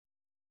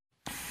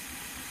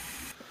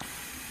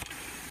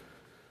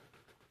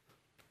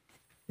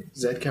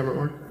Zed, camera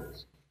on.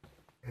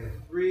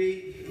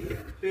 3,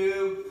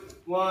 2,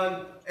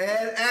 1,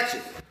 and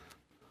action.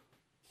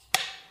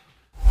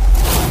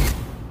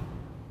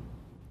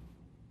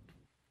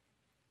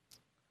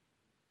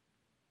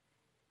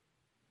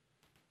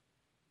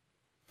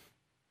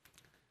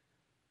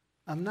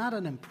 I'm not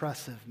an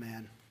impressive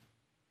man.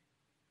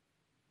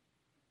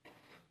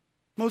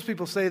 Most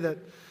people say that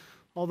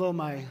although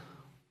my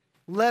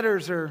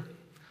letters are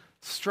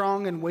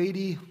strong and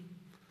weighty,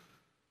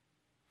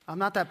 I'm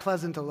not that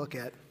pleasant to look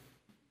at.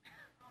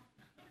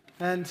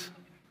 And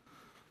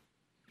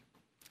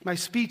my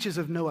speech is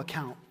of no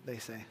account, they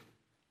say.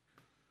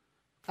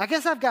 I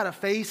guess I've got a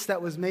face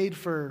that was made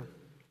for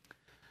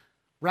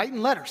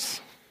writing letters.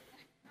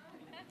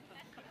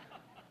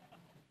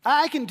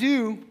 I can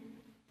do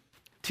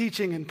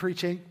teaching and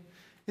preaching.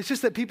 It's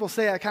just that people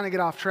say I kind of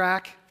get off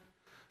track.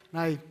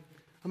 And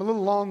I'm a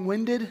little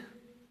long-winded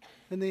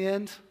in the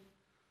end.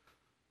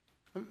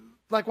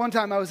 Like one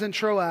time I was in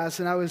Troas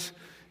and I was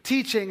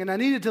teaching and I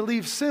needed to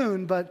leave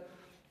soon, but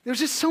there was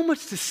just so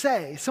much to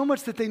say, so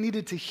much that they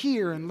needed to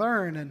hear and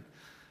learn. And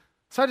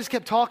so I just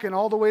kept talking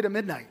all the way to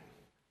midnight.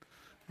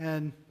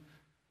 And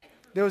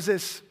there was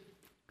this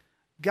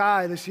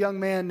guy, this young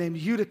man named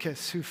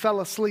Eutychus, who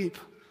fell asleep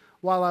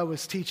while I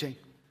was teaching.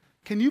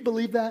 Can you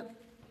believe that?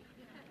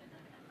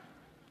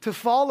 To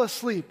fall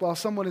asleep while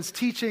someone is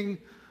teaching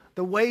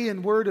the way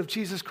and word of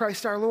Jesus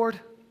Christ our Lord?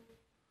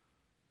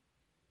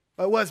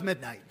 Well, it was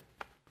midnight.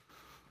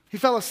 He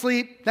fell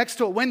asleep next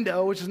to a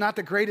window, which is not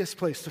the greatest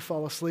place to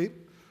fall asleep,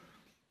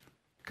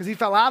 because he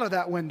fell out of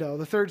that window,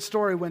 the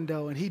third-story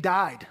window, and he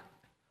died.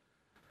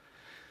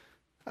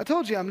 I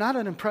told you I'm not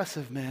an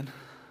impressive man.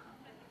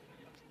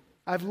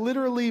 I've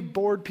literally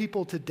bored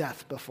people to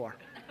death before.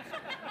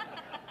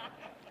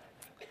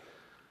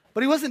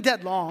 But he wasn't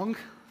dead long.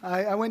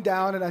 I went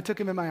down and I took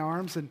him in my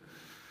arms and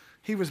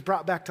he was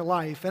brought back to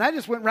life. And I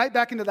just went right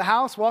back into the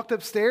house, walked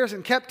upstairs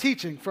and kept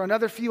teaching for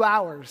another few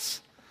hours.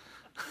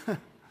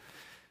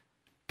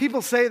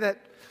 People say that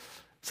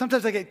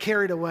sometimes I get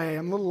carried away.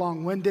 I'm a little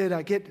long-winded.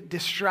 I get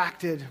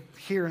distracted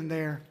here and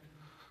there.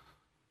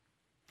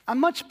 I'm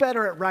much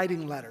better at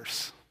writing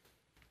letters.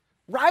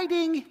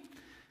 Writing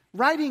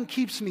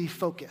keeps me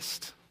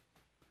focused.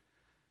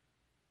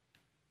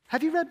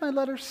 Have you read my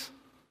letters?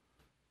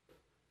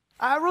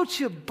 I wrote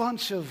you a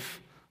bunch of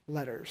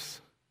letters.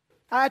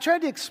 I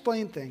tried to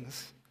explain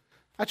things.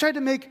 I tried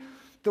to make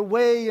the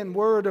way and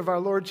word of our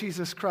Lord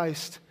Jesus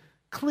Christ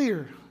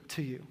clear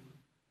to you.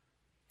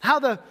 How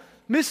the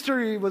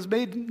mystery was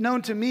made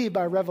known to me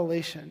by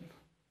revelation.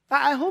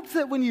 I hoped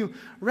that when you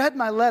read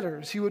my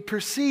letters, you would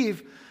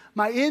perceive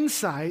my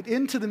insight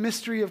into the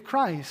mystery of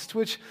Christ,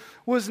 which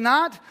was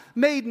not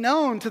made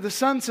known to the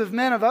sons of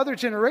men of other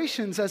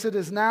generations as it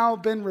has now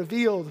been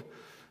revealed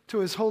to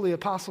his holy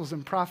apostles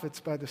and prophets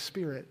by the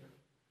Spirit.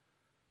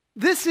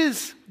 This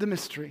is the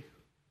mystery,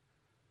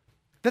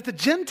 that the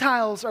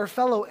Gentiles are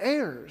fellow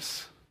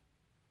heirs,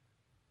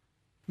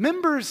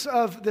 members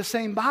of the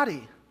same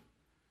body,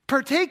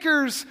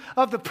 partakers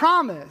of the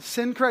promise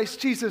in Christ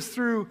Jesus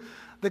through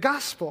the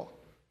gospel.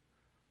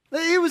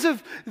 It was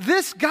of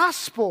this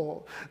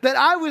gospel that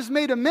I was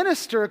made a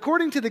minister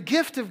according to the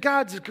gift of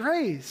God's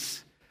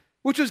grace,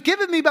 which was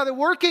given me by the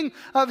working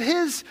of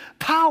his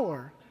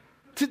power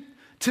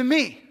to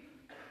me.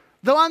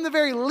 Though I'm the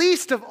very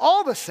least of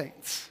all the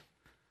saints,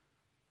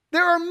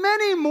 there are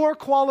many more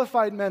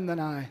qualified men than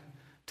I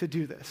to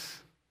do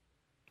this.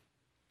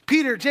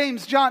 Peter,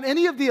 James, John,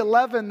 any of the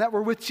 11 that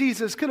were with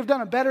Jesus could have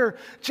done a better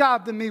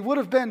job than me, would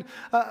have been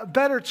a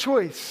better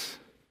choice.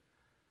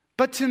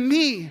 But to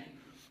me,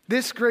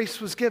 this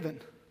grace was given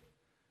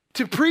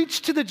to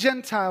preach to the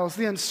Gentiles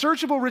the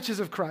unsearchable riches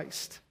of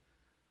Christ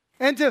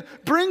and to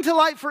bring to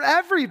light for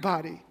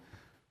everybody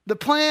the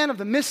plan of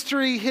the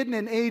mystery hidden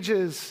in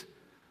ages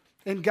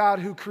in God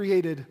who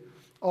created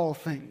all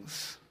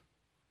things.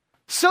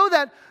 So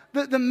that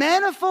the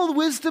manifold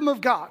wisdom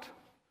of God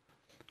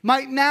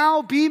might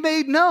now be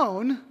made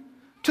known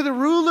to the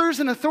rulers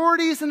and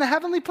authorities in the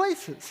heavenly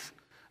places.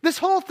 This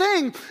whole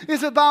thing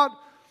is about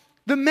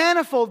the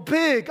manifold,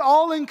 big,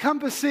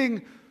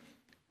 all-encompassing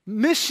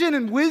mission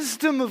and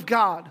wisdom of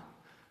God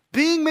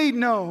being made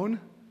known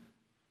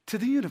to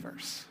the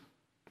universe.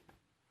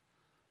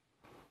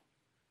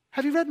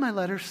 Have you read my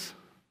letters?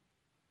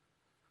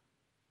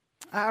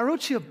 I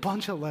wrote you a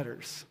bunch of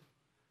letters.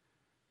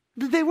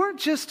 They weren't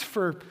just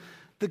for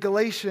the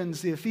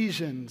Galatians, the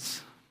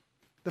Ephesians,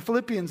 the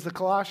Philippians, the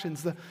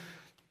Colossians,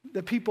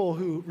 the people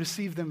who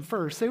received them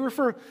first. They were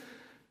for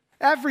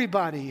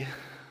everybody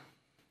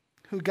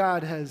who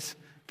God has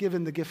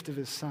given the gift of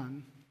his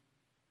Son.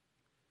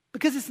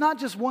 Because it's not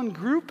just one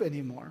group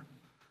anymore.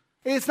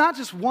 It's not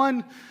just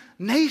one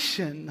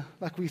nation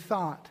like we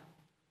thought.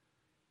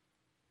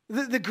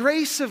 The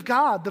grace of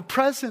God, the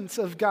presence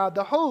of God,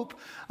 the hope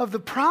of the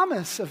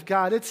promise of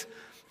God, it's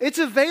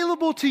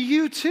available to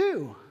you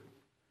too.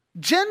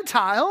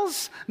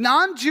 Gentiles,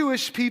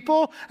 non-Jewish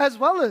people, as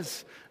well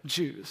as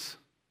Jews.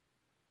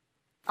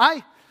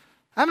 I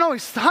haven't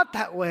always thought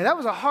that way. That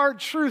was a hard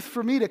truth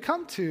for me to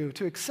come to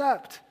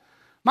accept.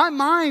 My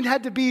mind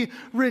had to be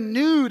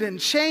renewed and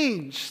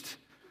changed.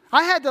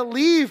 I had to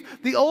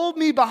leave the old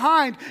me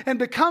behind and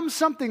become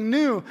something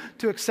new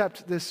to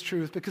accept this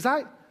truth, because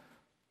I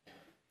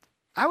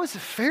was a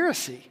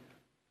Pharisee.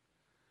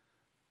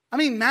 I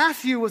mean,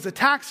 Matthew was a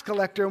tax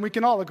collector, and we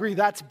can all agree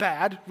that's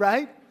bad,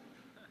 right?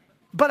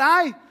 But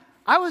I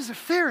was a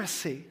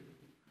Pharisee.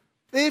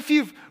 If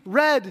you've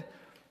read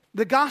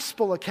the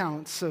gospel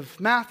accounts of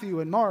Matthew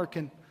and Mark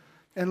and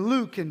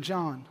Luke and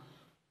John,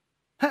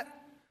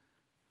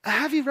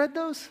 have you read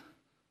those?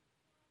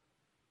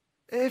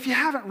 If you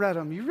haven't read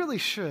them, you really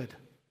should.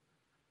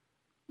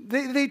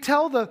 They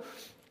tell the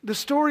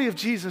story of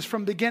Jesus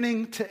from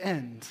beginning to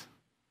end.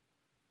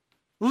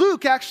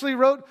 Luke actually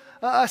wrote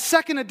a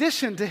second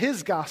edition to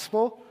his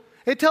gospel.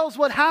 It tells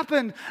what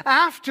happened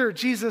after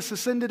Jesus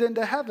ascended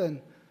into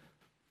heaven.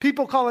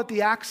 People call it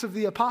the Acts of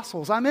the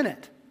Apostles. I'm in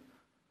it.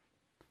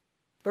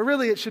 But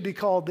really it should be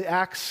called the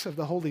Acts of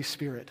the Holy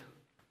Spirit,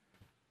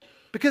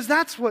 because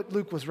that's what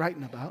Luke was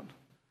writing about.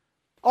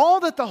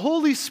 All that the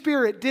Holy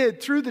Spirit did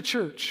through the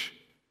church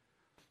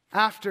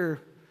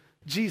after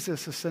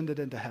Jesus ascended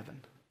into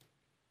heaven.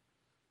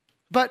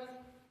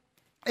 But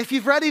if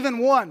you've read even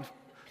one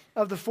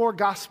of the 4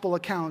 gospel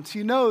accounts,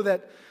 you know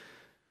that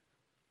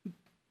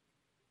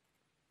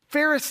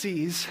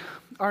Pharisees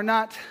are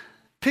not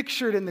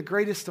pictured in the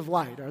greatest of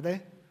light, are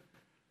they?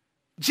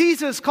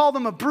 Jesus called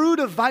them a brood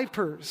of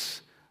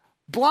vipers,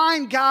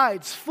 blind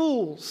guides,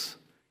 fools,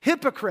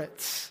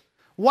 hypocrites,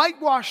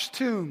 whitewashed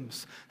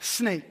tombs,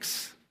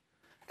 snakes.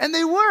 And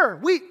they were.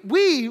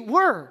 We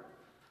were.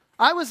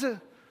 I was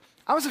a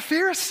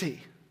Pharisee.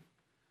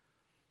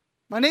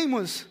 My name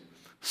was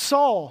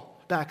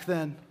Saul back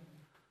then.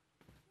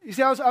 You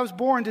see, I was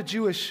born to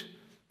Jewish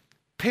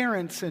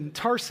parents in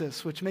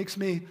Tarsus, which makes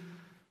me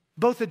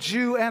both a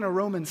Jew and a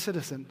Roman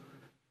citizen.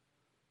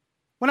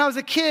 When I was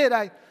a kid,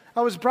 I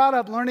was brought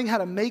up learning how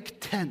to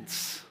make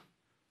tents.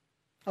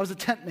 I was a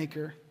tent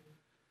maker.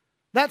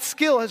 That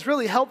skill has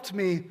really helped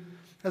me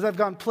as I've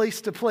gone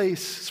place to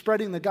place,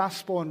 spreading the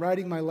gospel and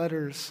writing my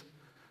letters,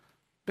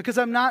 because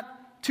I'm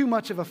not too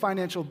much of a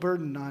financial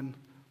burden on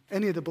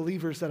any of the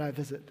believers that I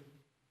visit.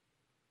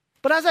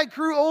 But as I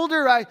grew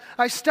older,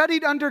 I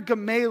studied under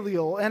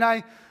Gamaliel, and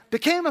I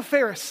became a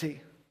Pharisee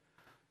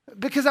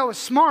because I was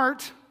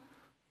smart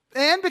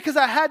and because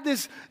I had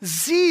this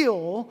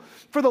zeal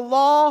for the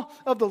law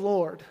of the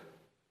Lord.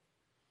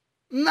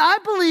 And I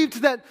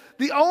believed that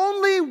the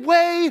only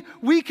way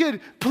we could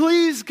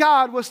please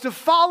God was to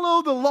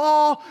follow the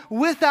law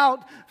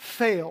without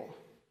fail.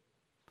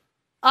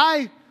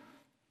 I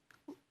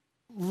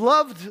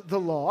loved the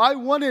law. I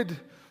wanted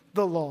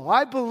the law.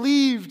 I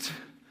believed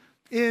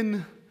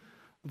in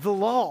the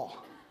law.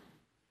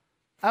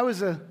 I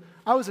was a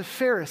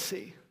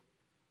Pharisee.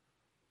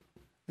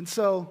 And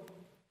so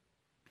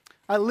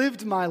I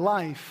lived my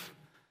life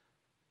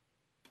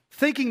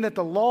thinking that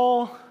the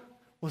law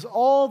was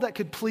all that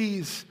could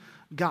please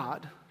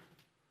God.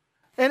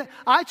 And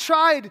I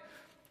tried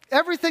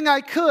everything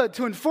I could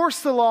to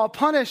enforce the law,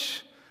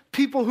 punish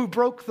people who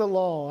broke the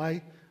law.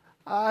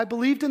 I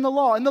believed in the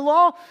law. And the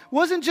law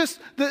wasn't just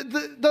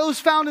those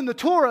found in the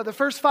Torah, the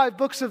first 5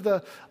 books of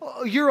the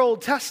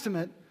year-old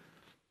Testament.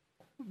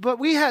 But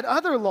we had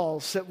other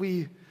laws that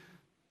we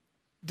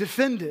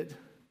defended,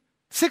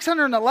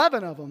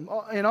 611 of them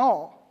in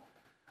all,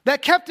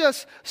 that kept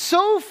us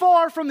so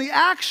far from the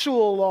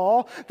actual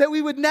law that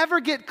we would never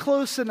get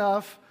close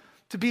enough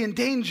to be in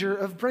danger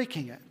of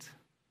breaking it.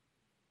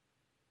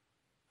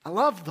 I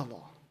loved the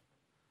law.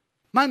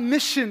 My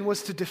mission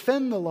was to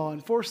defend the law,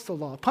 enforce the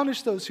law,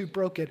 punish those who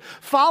broke it,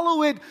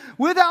 follow it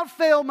without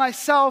fail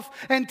myself,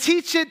 and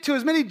teach it to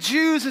as many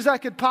Jews as I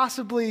could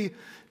possibly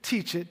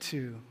teach it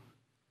to.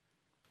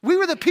 We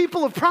were the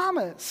people of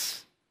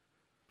promise,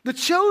 the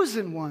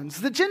chosen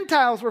ones. The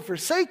Gentiles were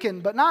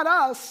forsaken, but not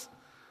us.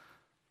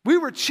 We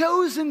were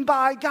chosen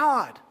by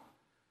God.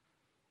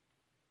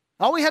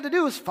 All we had to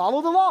do was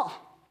follow the law.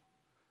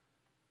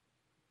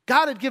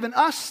 God had given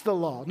us the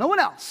law, no one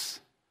else.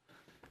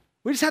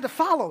 We just had to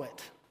follow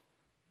it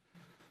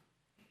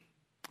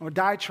or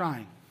die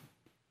trying.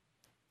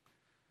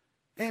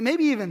 And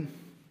maybe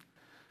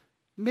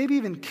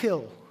even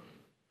kill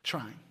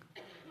trying.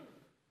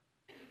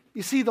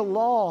 You see, the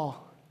law,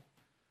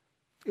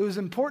 it was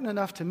important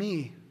enough to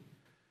me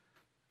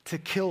to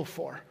kill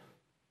for.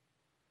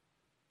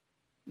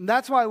 And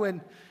that's why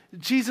when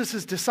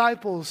Jesus'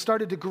 disciples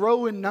started to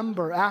grow in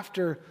number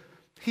after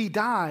he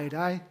died,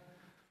 I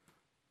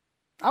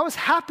was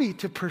happy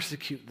to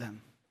persecute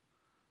them.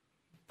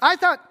 I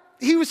thought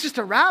he was just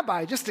a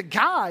rabbi, just a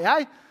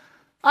guy.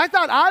 I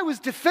thought I was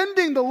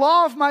defending the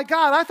law of my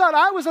God. I thought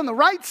I was on the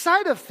right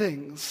side of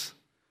things.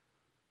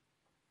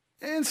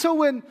 And so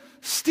when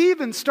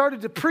Stephen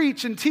started to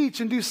preach and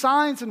teach and do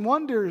signs and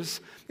wonders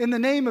in the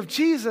name of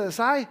Jesus,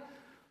 I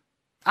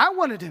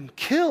wanted him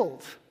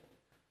killed.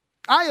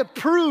 I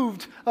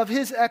approved of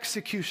his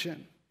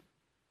execution.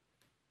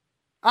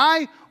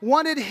 I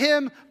wanted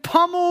him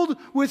pummeled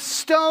with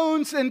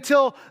stones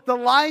until the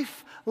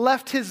life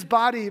left his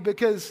body,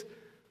 because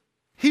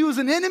he was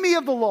an enemy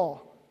of the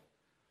law.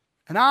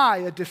 and I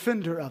a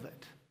defender of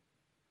it,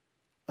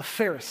 a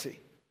Pharisee.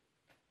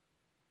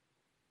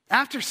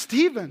 After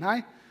Stephen,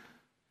 I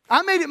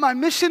made it my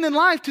mission in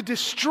life to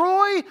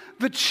destroy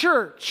the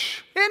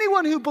church.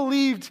 Anyone who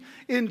believed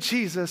in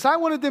Jesus, I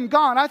wanted them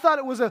gone. I thought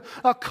it was a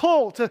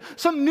cult,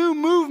 some new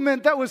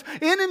movement that was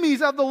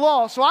enemies of the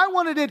law. So I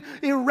wanted it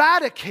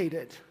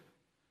eradicated.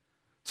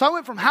 So I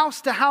went from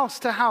house to house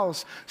to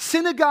house,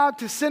 synagogue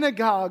to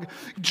synagogue,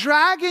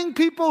 dragging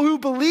people who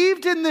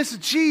believed in this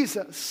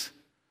Jesus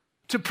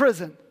to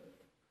prison.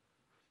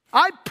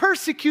 I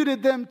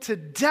persecuted them to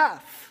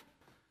death.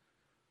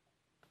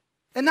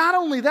 And not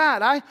only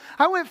that,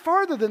 I went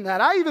farther than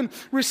that. I even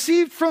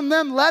received from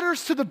them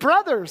letters to the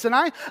brothers, and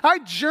I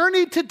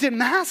journeyed to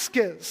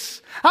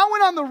Damascus. I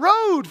went on the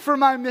road for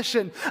my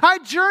mission. I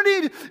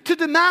journeyed to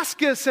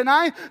Damascus, and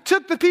I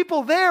took the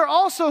people there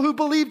also who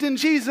believed in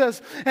Jesus,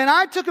 and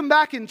I took them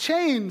back in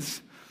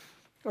chains,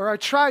 or I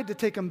tried to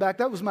take them back.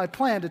 That was my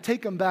plan, to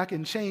take them back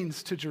in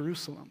chains to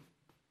Jerusalem.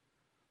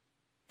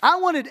 I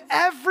wanted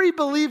every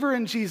believer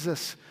in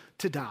Jesus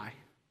to die.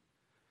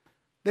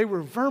 They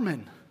were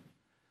vermin,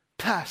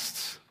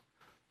 pests,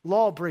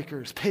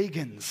 lawbreakers,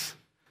 pagans,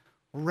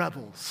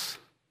 rebels.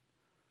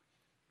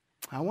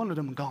 I wanted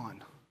them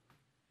gone.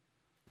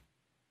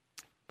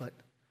 But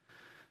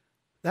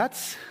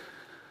that's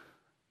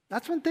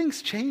when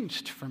things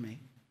changed for me.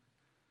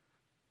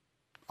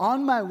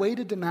 On my way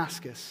to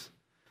Damascus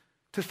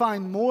to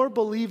find more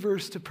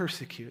believers to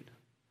persecute,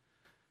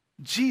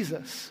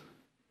 Jesus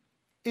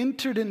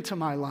entered into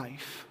my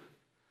life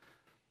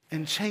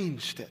and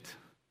changed it.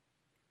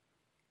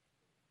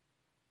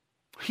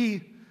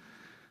 He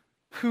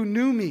who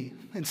knew me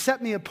and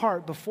set me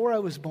apart before I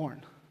was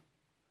born,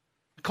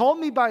 called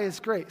me by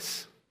his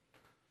grace,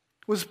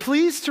 was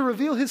pleased to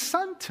reveal his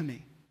Son to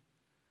me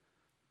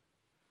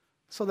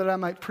so that I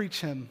might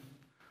preach him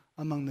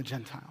among the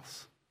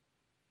Gentiles.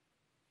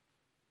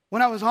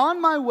 When I was on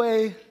my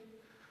way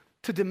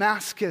to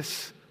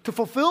Damascus to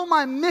fulfill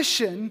my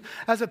mission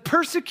as a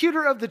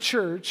persecutor of the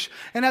church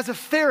and as a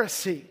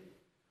Pharisee,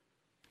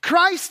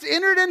 Christ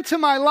entered into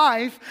my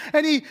life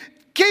and he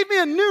gave me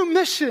a new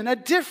mission, a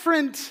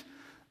different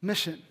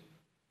mission.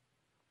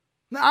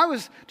 I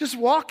was just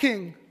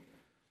walking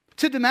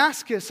to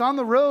Damascus on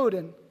the road,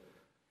 and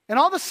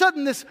all of a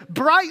sudden this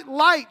bright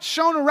light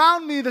shone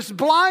around me, this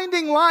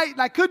blinding light,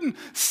 and I couldn't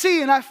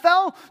see, and I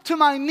fell to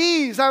my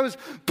knees. I was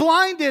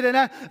blinded, and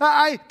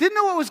I didn't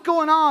know what was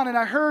going on, and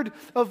I heard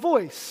a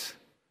voice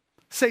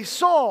say,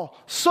 "Saul,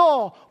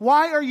 Saul,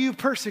 why are you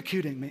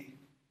persecuting me?"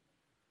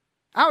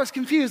 I was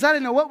confused. I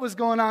didn't know what was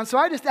going on. So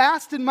I just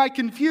asked in my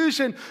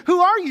confusion,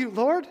 "Who are you,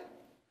 Lord?"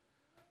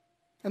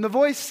 And the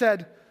voice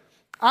said,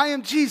 "I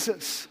am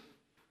Jesus,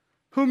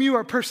 whom you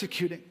are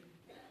persecuting."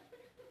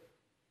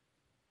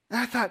 And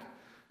I thought,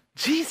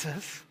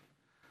 Jesus?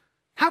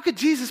 How could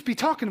Jesus be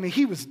talking to me?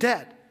 He was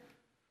dead.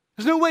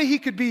 There's no way he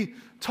could be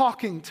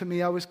talking to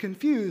me. I was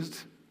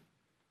confused.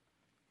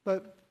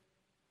 But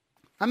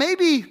I may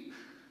be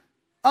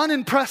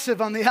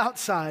unimpressive on the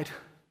outside,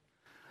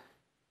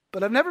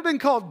 but I've never been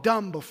called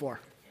dumb before.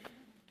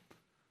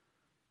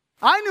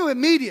 I knew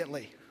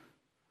immediately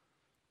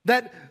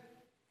that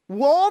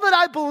all that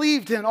I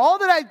believed in, all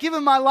that I'd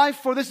given my life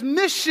for, this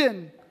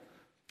mission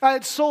I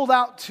had sold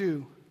out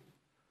to,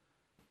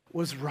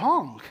 was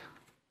wrong.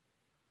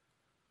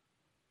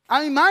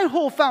 I mean, my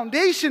whole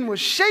foundation was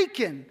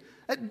shaken,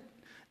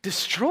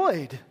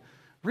 destroyed,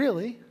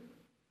 really.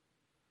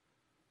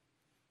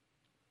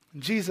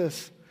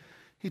 Jesus,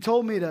 he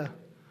told me to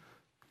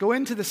go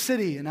into the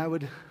city and I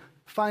would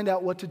find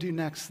out what to do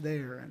next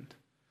there. And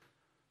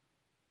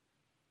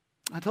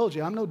I told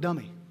you, I'm no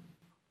dummy.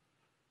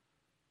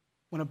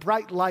 When a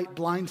bright light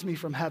blinds me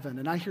from heaven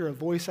and I hear a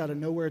voice out of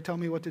nowhere tell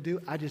me what to do,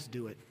 I just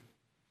do it.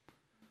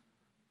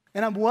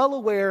 And I'm well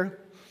aware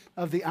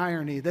of the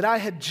irony that I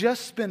had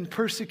just been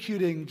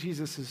persecuting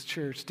Jesus'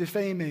 church,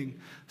 defaming,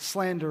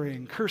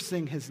 slandering,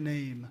 cursing his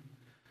name.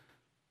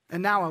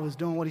 And now I was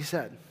doing what he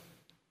said.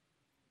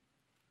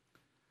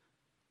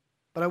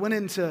 But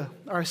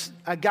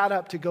I got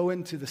up to go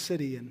into the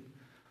city, and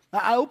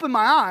I opened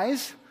my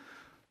eyes,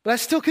 but I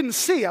still couldn't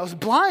see. I was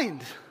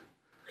blind.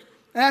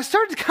 And I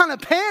started to kind of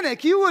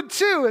panic. You would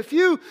too if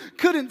you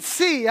couldn't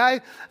see.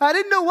 I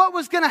didn't know what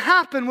was going to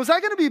happen. Was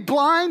I going to be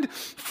blind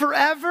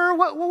forever?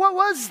 What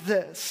was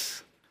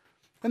this?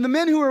 And the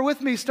men who were with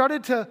me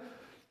started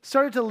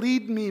to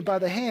lead me by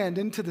the hand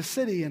into the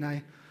city. And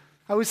I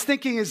was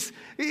thinking,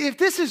 if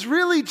this is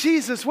really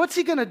Jesus, what's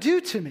he going to do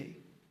to me?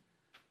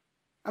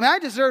 I mean, I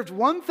deserved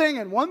one thing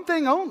and one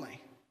thing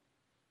only: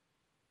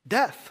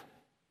 death.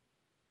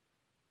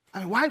 I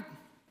mean,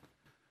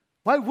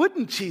 why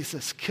wouldn't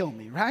Jesus kill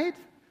me, right?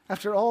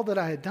 After all that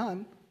I had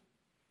done.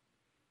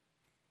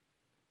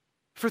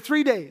 For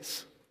 3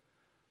 days,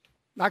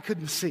 I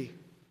couldn't see.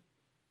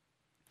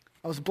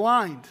 I was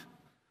blind.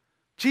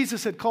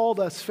 Jesus had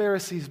called us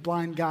Pharisees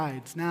blind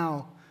guides.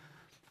 Now,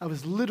 I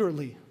was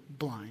literally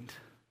blind.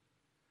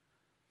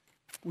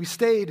 We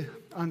stayed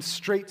on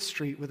Straight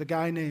Street with a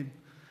guy named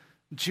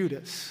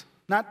Judas.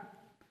 Not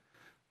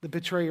the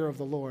betrayer of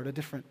the Lord, a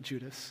different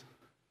Judas.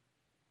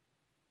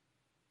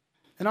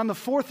 And on the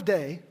fourth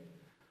day,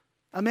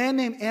 a man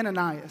named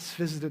Ananias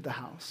visited the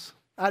house.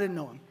 I didn't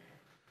know him.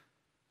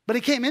 But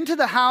he came into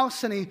the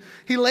house and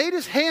he laid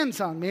his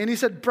hands on me and he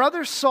said,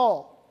 "Brother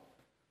Saul,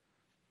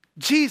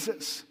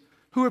 Jesus,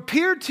 who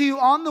appeared to you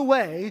on the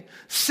way,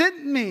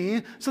 sent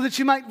me so that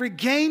you might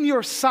regain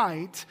your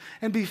sight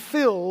and be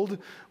filled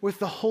with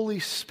the Holy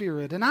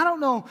Spirit." And I don't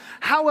know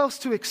how else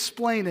to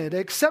explain it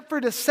except for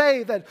to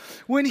say that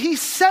when he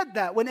said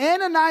that, when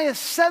Ananias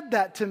said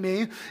that to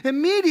me,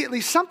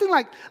 immediately something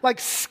like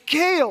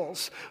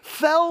scales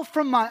fell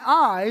from my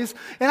eyes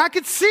and I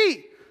could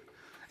see.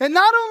 And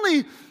not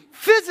only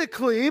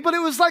physically, but it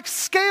was like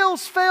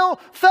scales fell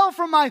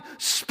from my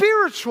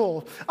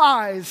spiritual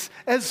eyes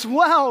as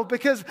well,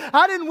 because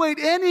I didn't wait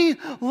any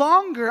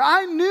longer.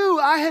 I knew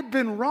I had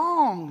been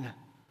wrong.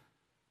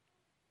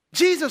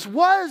 Jesus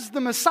was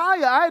the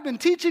Messiah I had been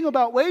teaching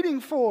about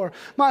waiting for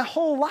my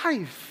whole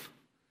life.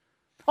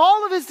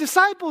 All of his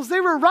disciples,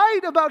 they were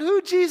right about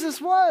who Jesus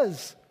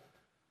was.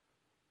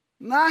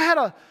 And I had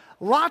a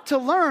lot to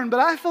learn, but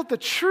I felt the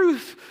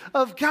truth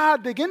of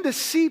God begin to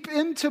seep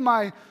into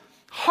my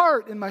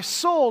heart and my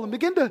soul and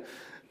begin to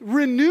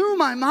renew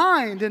my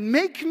mind and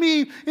make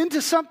me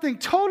into something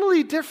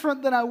totally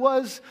different than I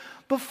was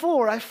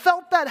before. I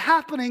felt that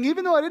happening,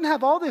 even though I didn't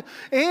have all the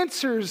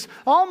answers,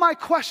 all my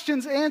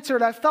questions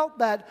answered. I felt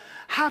that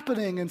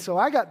happening, and so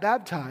I got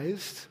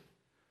baptized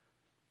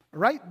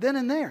right then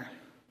and there.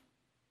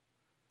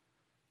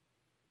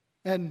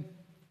 And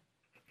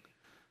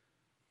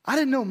I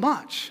didn't know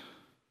much.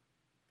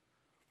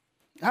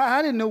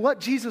 I didn't know what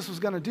Jesus was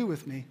going to do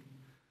with me.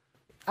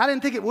 I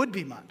didn't think it would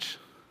be much.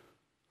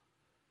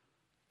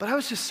 But I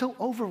was just so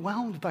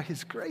overwhelmed by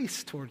his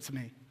grace towards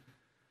me.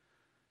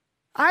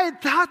 I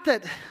had thought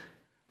that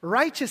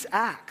righteous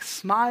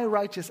acts, my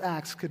righteous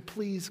acts, could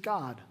please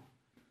God.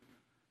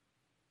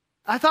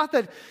 I thought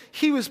that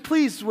he was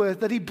pleased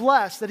with, that he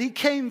blessed, that he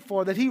came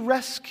for, that he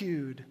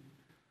rescued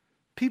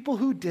people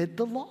who did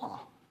the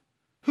law,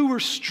 who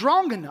were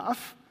strong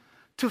enough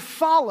to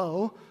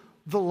follow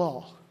the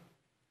law.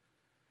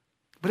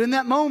 But in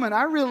that moment,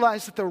 I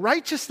realized that the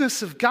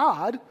righteousness of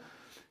God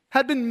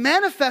had been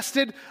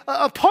manifested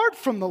apart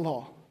from the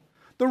law.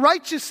 The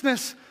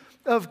righteousness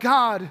of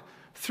God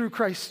through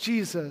Christ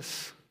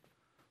Jesus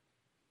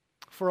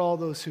for all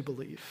those who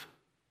believe.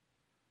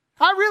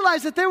 I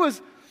realized that there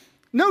was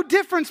no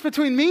difference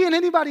between me and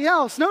anybody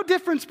else. No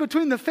difference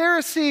between the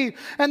Pharisee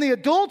and the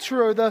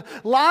adulterer, the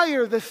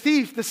liar, the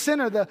thief, the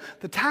sinner,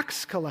 the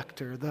tax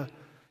collector, the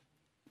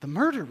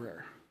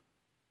murderer.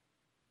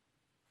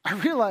 I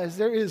realize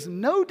there is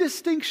no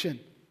distinction,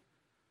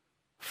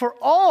 for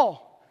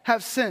all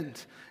have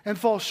sinned and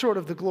fall short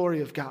of the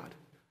glory of God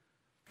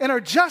and are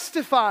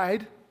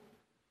justified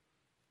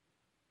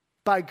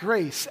by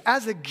grace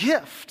as a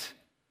gift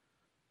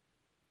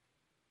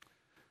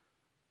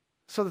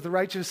so that the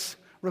righteous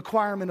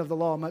requirement of the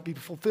law might be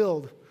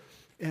fulfilled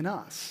in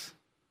us.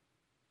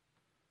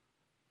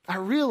 I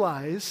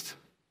realized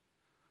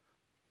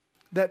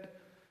that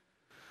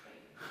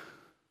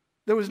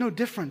there was no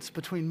difference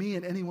between me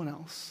and anyone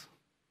else.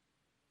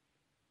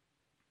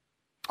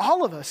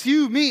 All of us,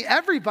 you, me,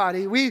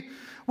 everybody,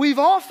 we've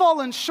all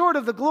fallen short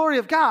of the glory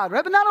of God,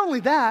 right? But not only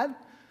that,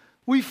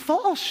 we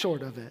fall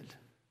short of it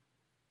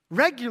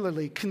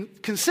regularly,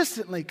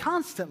 consistently,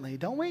 constantly,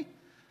 don't we?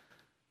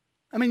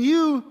 I mean,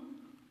 you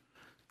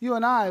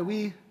and I,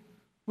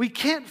 we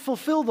can't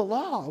fulfill the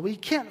law. We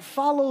can't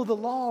follow the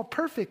law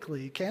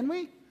perfectly, can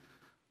we?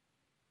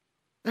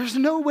 There's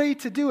no way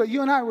to do it.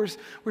 You and I,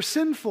 we're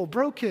sinful,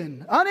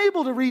 broken,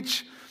 unable to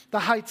reach the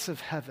heights of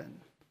heaven.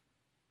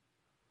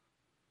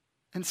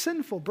 And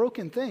sinful,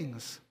 broken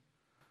things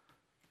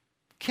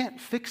can't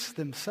fix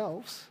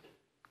themselves.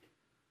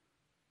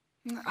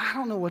 I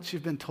don't know what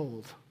you've been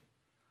told.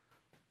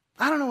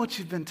 I don't know what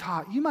you've been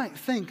taught. You might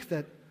think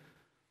that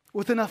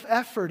with enough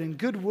effort and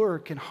good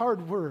work and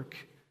hard work,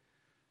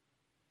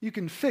 you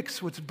can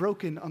fix what's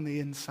broken on the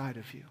inside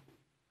of you.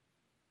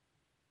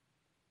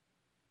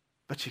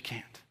 But you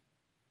can't.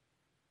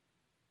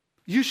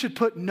 You should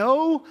put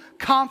no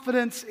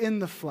confidence in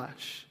the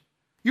flesh,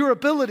 your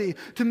ability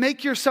to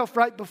make yourself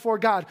right before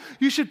God.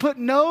 You should put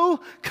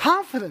no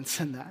confidence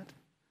in that.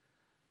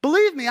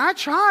 Believe me, I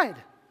tried.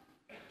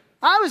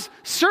 I was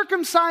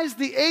circumcised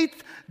the 8th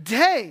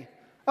day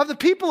of the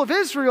people of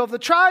Israel, of the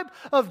tribe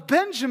of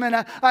Benjamin,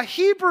 a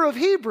Hebrew of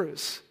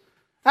Hebrews.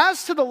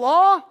 As to the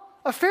law,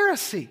 a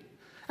Pharisee.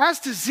 As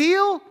to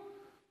zeal,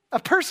 a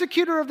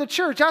persecutor of the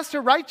church. As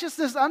to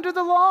righteousness under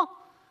the law,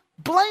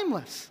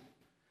 blameless.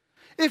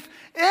 If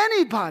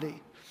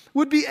anybody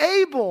would be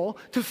able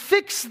to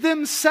fix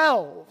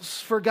themselves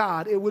for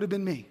God, it would have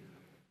been me.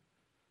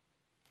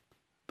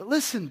 But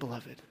listen,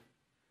 beloved,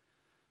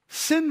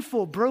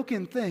 sinful,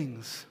 broken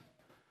things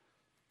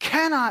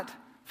cannot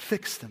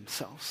fix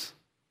themselves.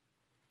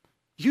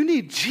 You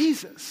need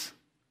Jesus.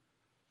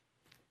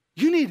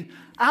 You need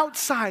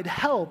outside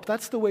help.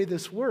 That's the way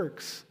this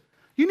works.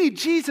 You need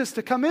Jesus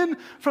to come in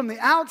from the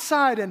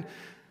outside and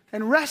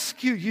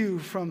rescue you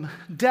from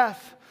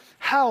death,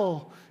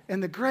 hell,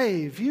 and the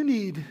grave. You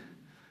need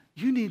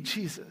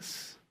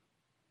Jesus.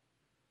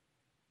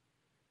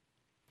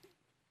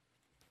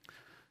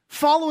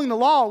 Following the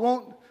law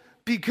won't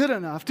be good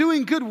enough.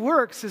 Doing good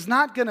works is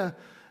not going to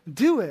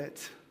do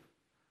it.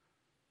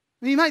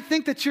 You might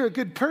think that you're a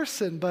good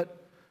person,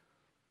 but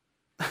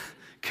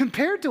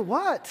compared to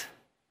what?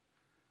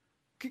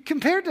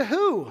 Compared to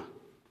who?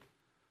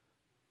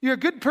 You're a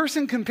good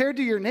person compared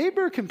to your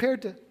neighbor,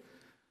 compared to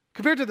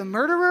the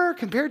murderer,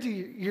 compared to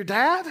your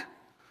dad?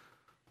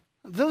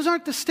 Those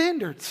aren't the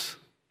standards.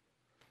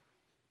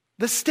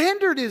 The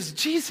standard is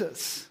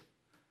Jesus.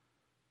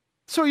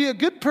 So are you a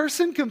good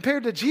person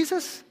compared to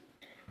Jesus?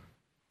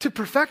 To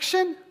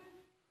perfection?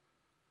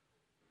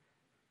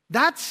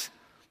 That's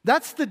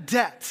the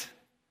debt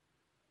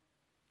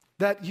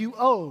that you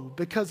owe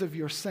because of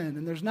your sin.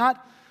 And there's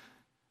not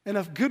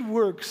enough good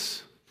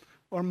works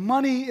or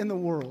money in the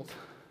world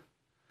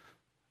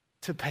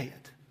to pay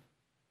it.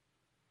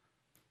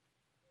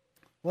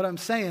 What I'm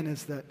saying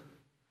is that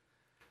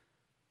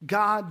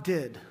God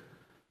did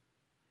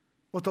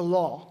what the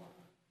law,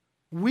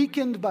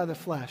 weakened by the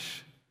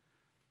flesh,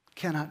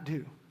 cannot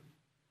do.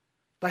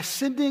 By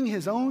sending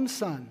his own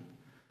Son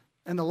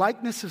in the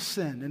likeness of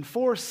sin and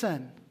for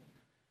sin,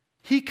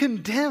 he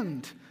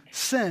condemned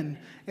sin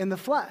in the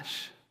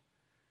flesh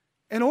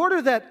in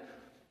order that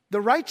the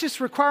righteous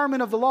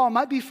requirement of the law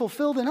might be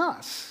fulfilled in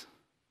us,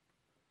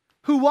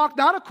 who walk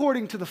not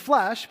according to the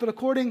flesh, but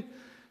according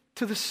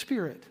to the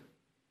Spirit.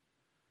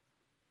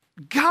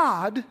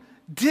 God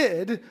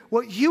did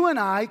what you and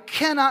I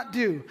cannot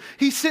do.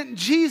 He sent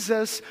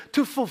Jesus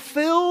to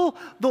fulfill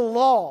the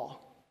law,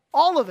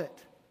 all of it,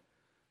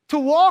 to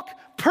walk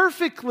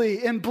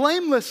perfectly and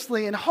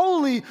blamelessly and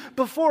holy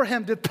before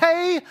him, to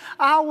pay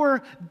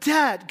our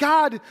debt.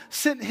 God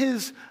sent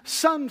his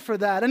Son for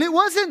that. And it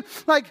wasn't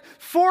like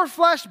for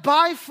flesh,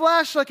 by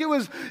flesh, like it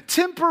was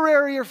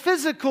temporary or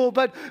physical,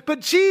 but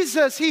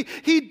Jesus, he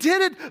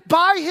did it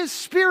by his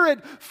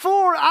Spirit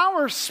for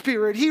our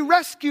spirit. He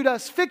rescued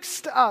us,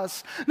 fixed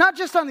us, not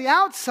just on the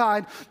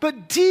outside,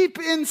 but deep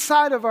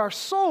inside of our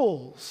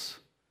souls.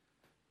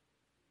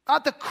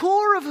 At the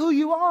core of who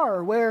you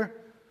are, where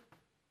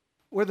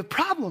the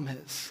problem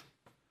is,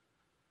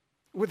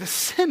 where the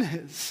sin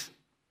is.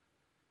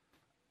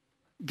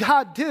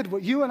 God did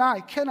what you and I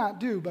cannot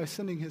do by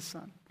sending his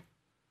Son.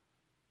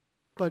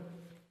 But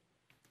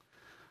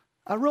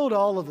I wrote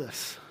all of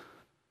this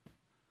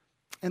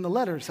in the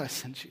letters I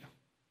sent you.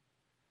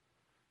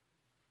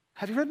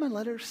 Have you read my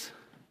letters?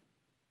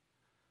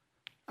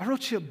 I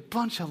wrote you a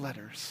bunch of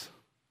letters.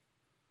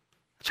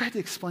 I tried to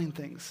explain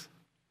things.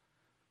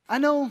 I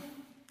know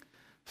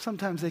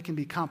sometimes they can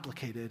be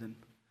complicated, and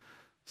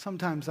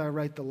sometimes I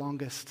write the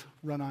longest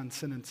run-on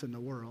sentence in the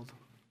world.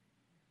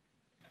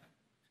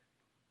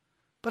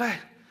 But I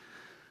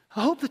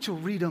hope that you'll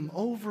read them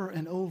over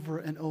and over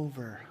and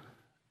over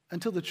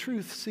until the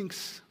truth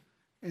sinks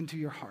into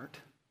your heart.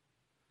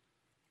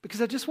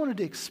 Because I just wanted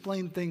to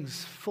explain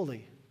things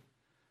fully.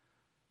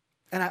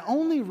 And I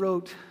only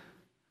wrote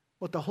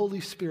what the Holy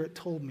Spirit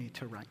told me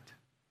to write.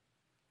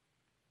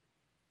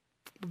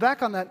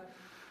 Back on that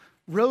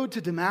road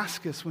to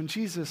Damascus when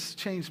Jesus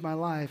changed my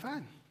life,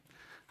 I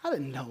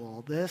didn't know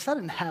all this. I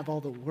didn't have all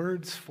the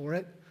words for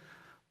it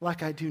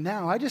like I do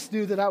now. I just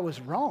knew that I was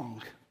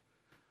wrong.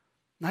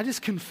 And I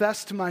just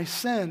confessed my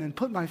sin and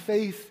put my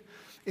faith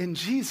in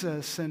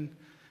Jesus. And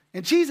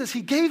Jesus,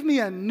 he gave me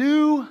a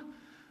new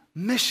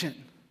mission.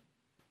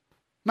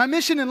 My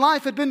mission in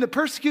life had been to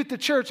persecute the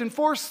church,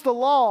 enforce the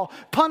law,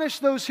 punish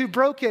those who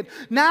broke it.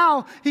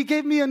 Now he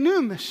gave me a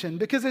new mission,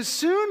 because as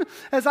soon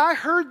as I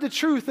heard the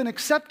truth and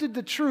accepted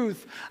the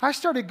truth, I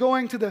started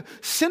going to the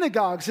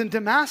synagogues in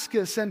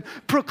Damascus and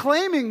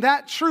proclaiming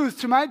that truth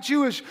to my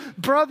Jewish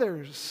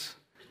brothers.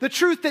 The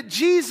truth that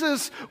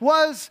Jesus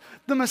was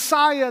the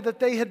Messiah that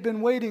they had been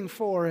waiting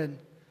for. And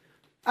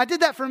I did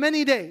that for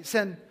many days.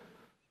 And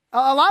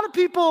a lot of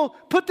people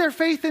put their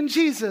faith in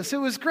Jesus. It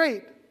was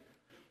great.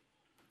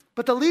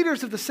 But the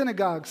leaders of the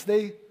synagogues,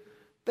 they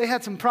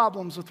had some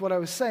problems with what I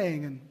was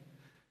saying, and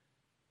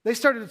they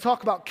started to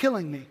talk about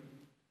killing me.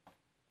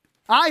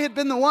 I had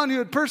been the one who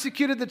had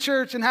persecuted the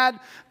church and had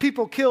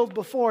people killed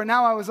before.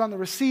 Now I was on the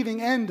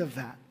receiving end of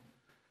that.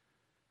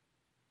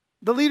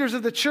 The leaders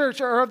of the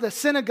church or of the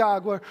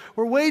synagogue were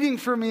waiting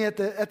for me at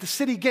the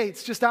city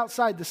gates, just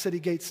outside the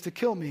city gates, to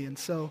kill me. And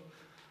so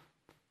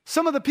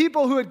some of the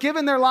people who had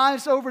given their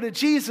lives over to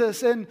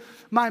Jesus in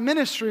my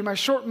ministry, my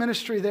short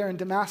ministry there in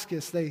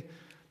Damascus, they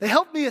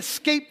helped me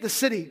escape the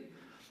city.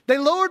 They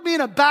lowered me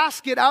in a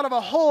basket out of a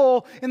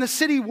hole in the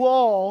city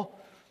wall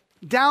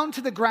down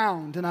to the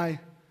ground. And I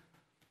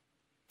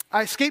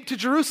escaped to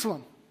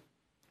Jerusalem.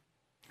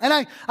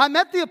 And I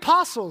met the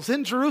apostles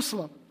in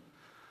Jerusalem.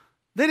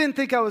 They didn't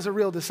think I was a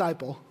real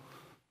disciple,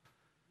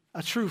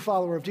 a true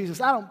follower of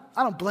Jesus. I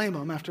don't blame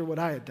them after what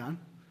I had done.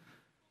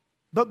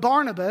 But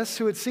Barnabas,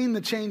 who had seen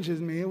the change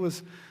in me,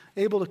 was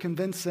able to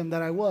convince them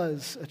that I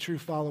was a true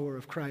follower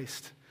of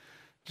Christ,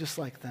 just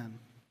like them.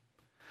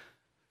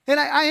 And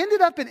I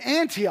ended up in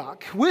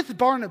Antioch with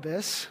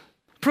Barnabas,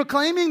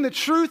 proclaiming the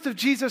truth of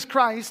Jesus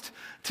Christ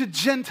to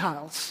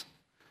Gentiles.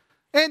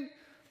 And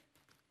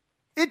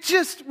It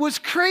just was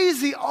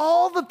crazy.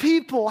 All the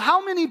people,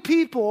 how many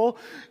people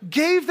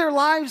gave their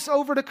lives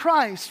over to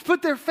Christ,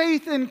 put their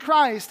faith in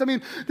Christ? I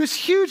mean, this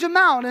huge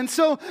amount. And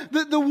so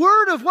the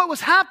word of what was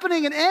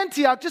happening in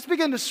Antioch just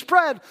began to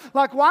spread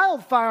like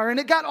wildfire. And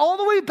it got all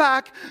the way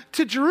back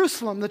to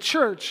Jerusalem, the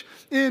church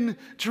in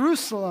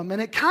Jerusalem.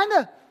 And it kind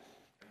of,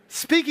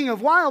 speaking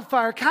of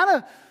wildfire, kind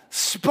of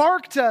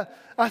sparked a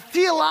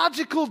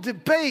theological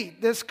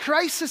debate, this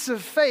crisis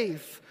of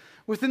faith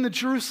within the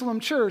Jerusalem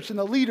church and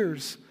the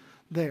leaders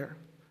there.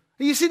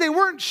 And you see, they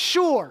weren't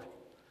sure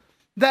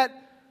that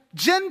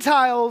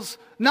Gentiles,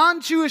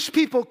 non-Jewish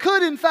people,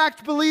 could in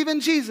fact believe in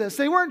Jesus.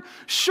 They weren't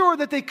sure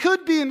that they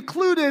could be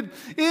included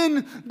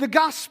in the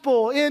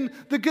gospel, in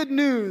the good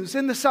news,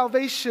 in the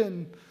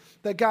salvation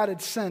that God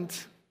had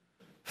sent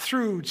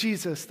through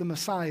Jesus, the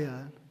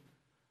Messiah.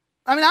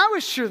 I mean, I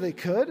was sure they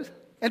could.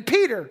 And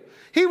Peter,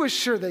 he was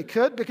sure they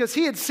could because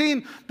he had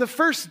seen the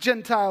first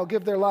Gentile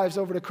give their lives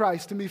over to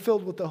Christ and be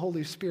filled with the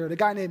Holy Spirit, a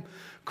guy named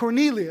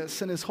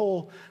Cornelius and his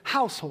whole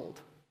household.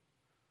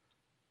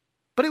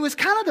 But it was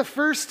kind of the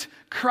first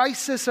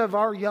crisis of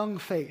our young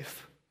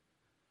faith.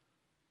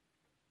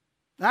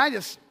 And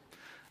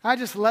I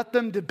just let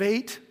them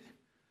debate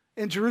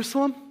in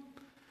Jerusalem,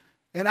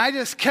 and I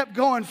just kept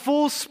going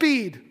full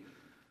speed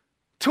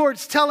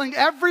towards telling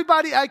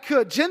everybody I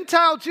could,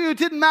 Gentile, Jew,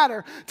 didn't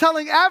matter,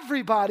 telling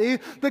everybody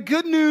the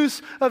good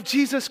news of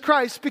Jesus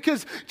Christ,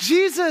 because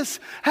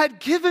Jesus had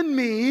given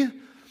me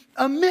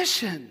a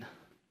mission,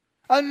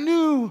 a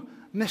new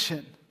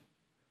mission.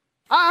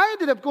 I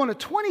ended up going to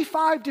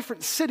 25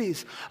 different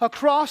cities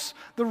across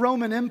the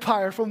Roman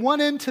Empire, from one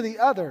end to the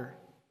other.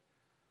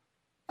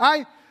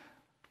 I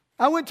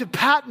went to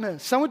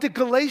Patmos, I went to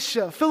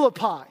Galatia,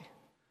 Philippi,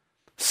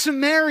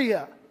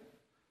 Samaria.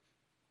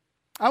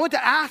 I went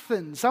to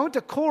Athens. I went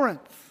to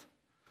Corinth.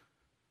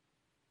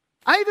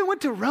 I even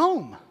went to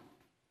Rome.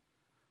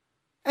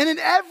 And in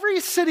every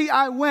city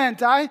I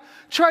went, I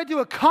tried to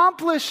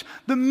accomplish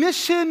the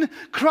mission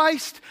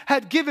Christ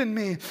had given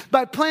me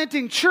by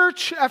planting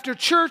church after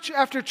church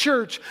after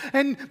church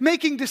and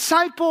making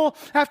disciple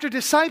after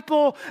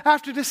disciple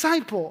after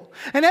disciple.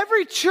 And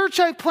every church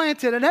I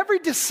planted and every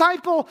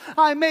disciple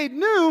I made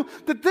knew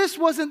that this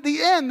wasn't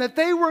the end, that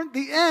they weren't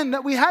the end,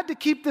 that we had to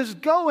keep this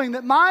going,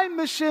 that my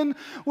mission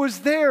was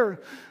their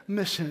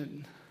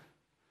mission,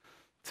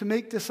 to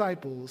make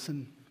disciples.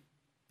 And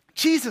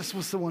Jesus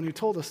was the one who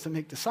told us to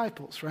make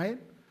disciples, right?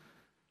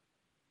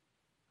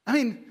 I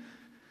mean,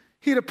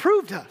 he had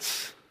approved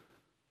us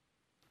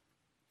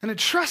and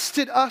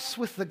entrusted us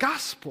with the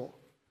gospel.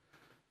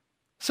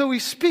 So we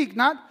speak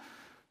not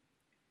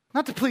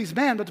to please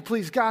man, but to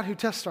please God who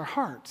tests our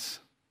hearts.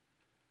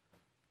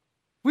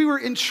 We were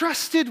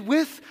entrusted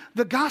with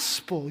the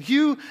gospel,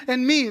 you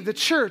and me, the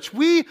church.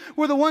 We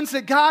were the ones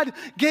that God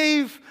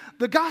gave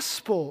the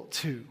gospel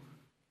to.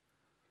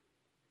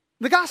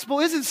 The gospel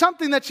isn't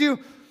something that you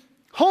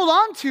hold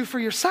on to for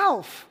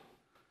yourself.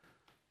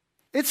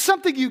 It's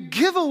something you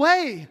give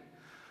away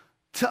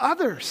to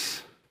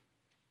others.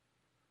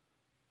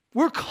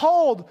 We're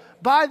called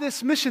by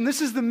this mission.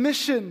 This is the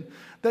mission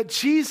that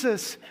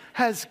Jesus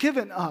has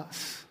given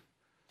us,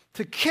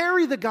 to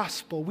carry the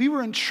gospel. We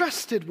were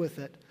entrusted with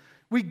it.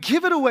 We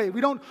give it away. We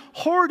don't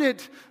hoard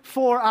it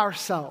for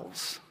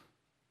ourselves.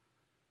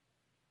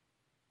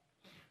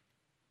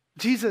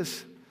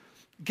 Jesus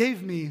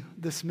gave me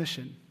this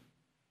mission.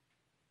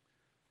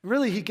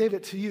 Really, he gave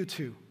it to you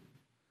too.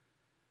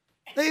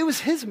 It was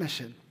his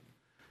mission.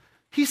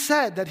 He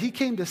said that he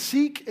came to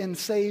seek and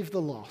save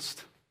the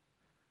lost.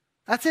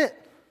 That's it.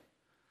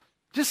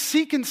 Just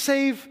seek and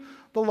save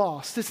the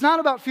lost. It's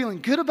not about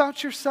feeling good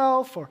about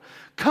yourself or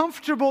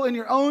comfortable in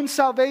your own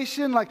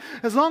salvation, like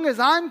as long as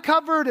I'm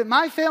covered and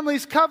my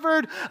family's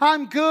covered,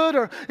 I'm good.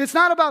 Or it's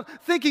not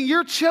about thinking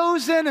you're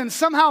chosen and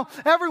somehow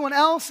everyone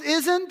else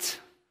isn't.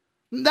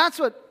 That's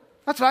what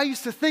I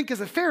used to think as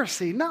a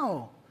Pharisee.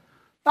 No.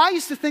 I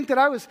used to think that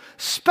I was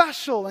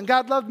special and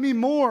God loved me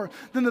more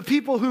than the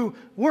people who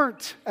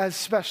weren't as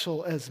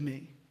special as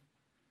me.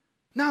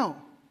 No.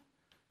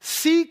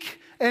 Seek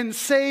and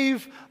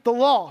save the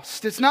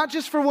lost. It's not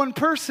just for one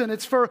person,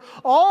 it's for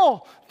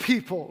all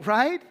people,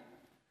 right?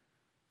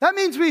 That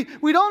means we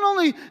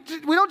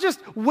don't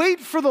just wait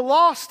for the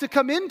lost to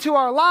come into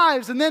our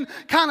lives and then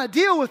kind of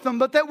deal with them,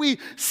 but that we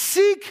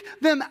seek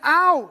them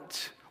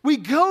out. We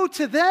go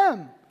to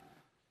them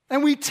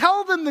and we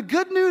tell them the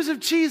good news of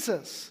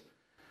Jesus.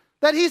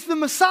 That he's the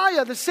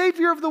Messiah, the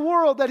Savior of the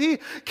world, that he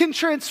can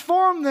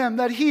transform them,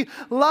 that he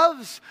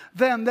loves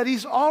them, that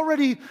he's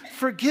already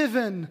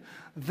forgiven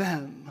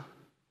them.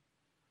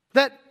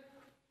 That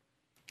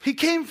he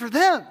came for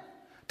them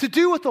to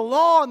do what the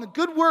law and the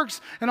good works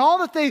and all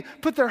that they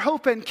put their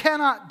hope in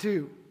cannot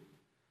do.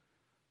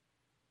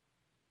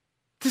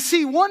 To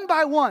see one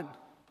by one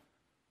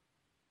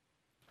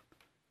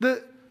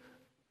the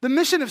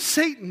mission of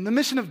Satan, the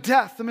mission of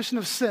death, the mission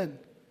of sin,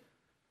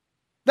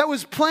 that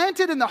was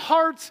planted in the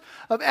hearts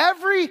of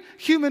every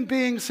human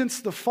being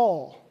since the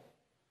fall,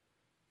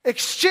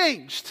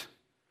 exchanged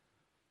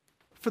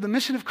for the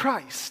mission of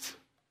Christ,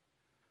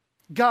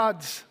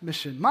 God's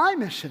mission, my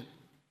mission,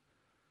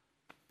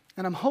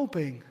 And I'm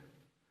hoping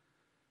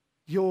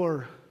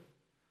your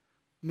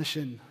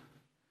mission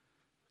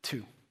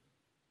too.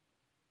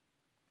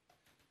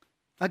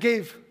 I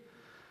gave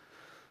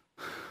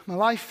my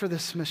life for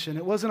this mission.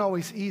 It wasn't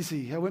always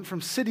easy. I went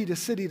from city to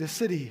city to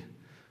city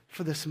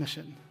for this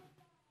mission.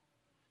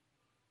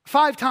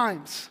 5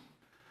 times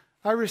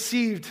I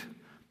received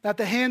at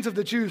the hands of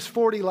the Jews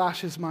 40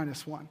 lashes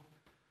minus 1.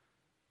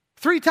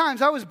 3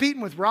 times I was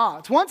beaten with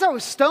rods. Once I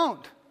was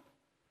stoned.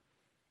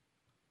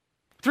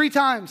 3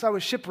 times I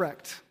was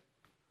shipwrecked.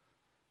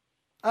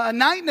 A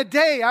night and a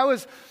day I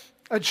was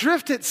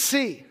adrift at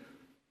sea.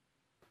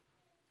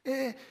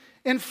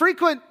 In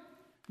frequent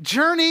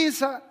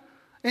journeys,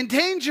 in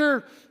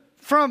danger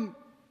from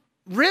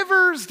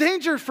rivers,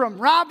 danger from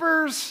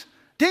robbers,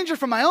 danger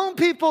from my own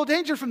people,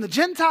 danger from the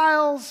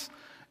Gentiles,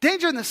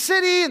 danger in the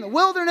city, in the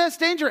wilderness,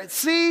 danger at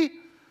sea,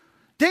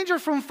 danger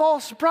from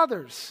false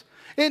brothers,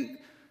 in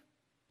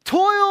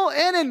toil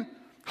and in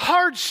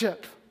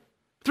hardship,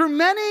 through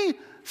many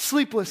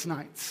sleepless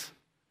nights,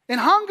 in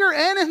hunger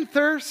and in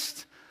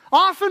thirst,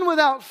 often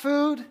without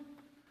food,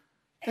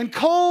 in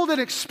cold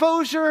and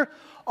exposure,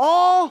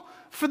 all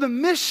for the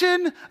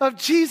mission of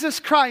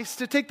Jesus Christ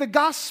to take the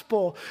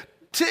gospel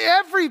to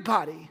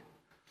everybody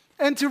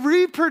and to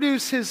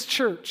reproduce his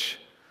church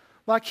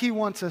like he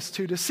wants us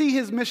to see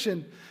his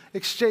mission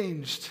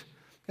exchanged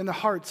in the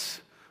hearts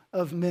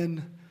of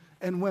men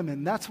and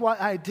women. That's why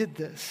I did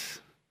this.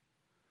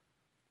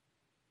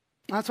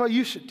 That's why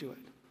you should do it.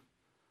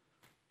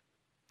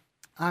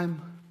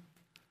 I'm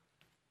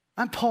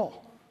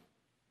Paul.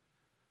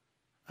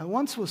 I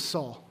once was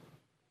Saul.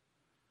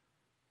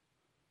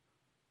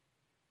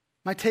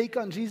 My take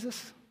on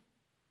Jesus?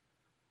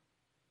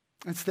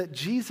 It's that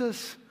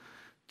Jesus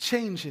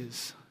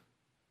changes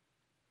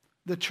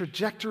the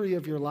trajectory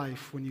of your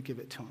life when you give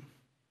it to him.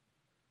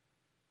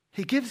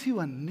 He gives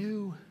you a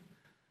new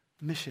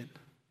mission.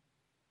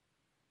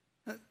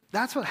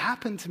 That's what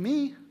happened to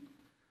me.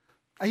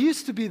 I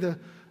used to be the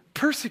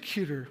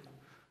persecutor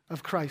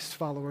of Christ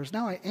followers.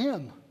 Now I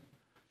am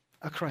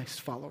a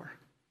Christ follower.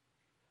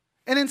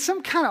 And in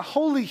some kind of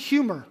holy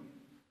humor,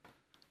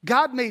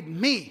 God made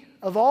me,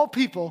 of all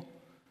people,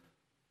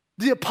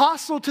 the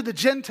apostle to the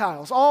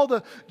Gentiles, all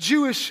the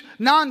Jewish,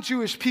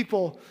 non-Jewish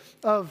people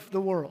of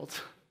the world.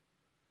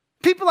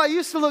 People I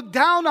used to look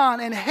down on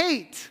and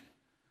hate,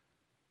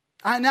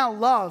 I now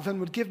love and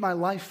would give my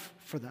life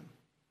for them.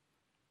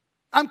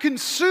 I'm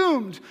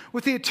consumed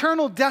with the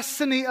eternal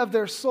destiny of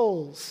their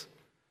souls.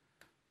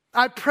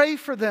 I pray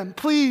for them,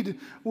 plead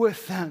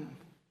with them,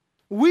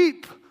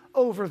 weep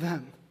over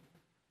them.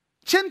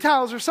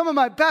 Gentiles are some of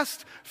my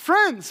best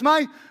friends,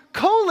 my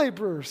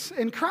co-laborers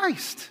in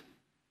Christ.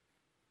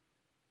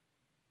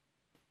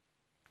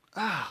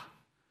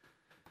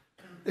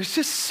 There's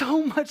just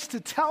so much to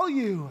tell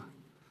you.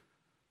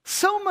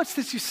 So much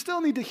that you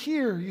still need to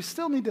hear, you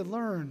still need to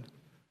learn.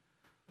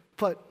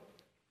 But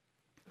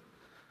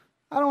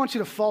I don't want you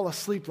to fall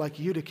asleep like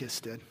Eutychus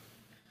did.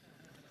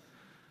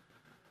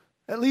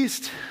 At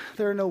least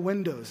there are no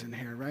windows in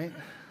here, right?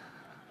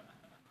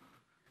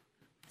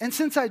 And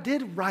since I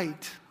did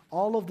write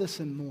all of this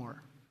and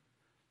more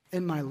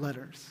in my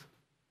letters,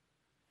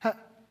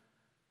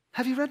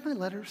 have you read my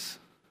letters?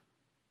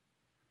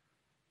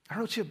 I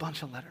wrote you a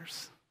bunch of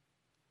letters.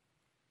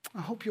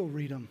 I hope you'll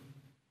read them.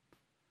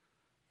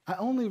 I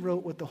only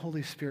wrote what the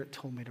Holy Spirit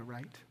told me to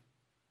write.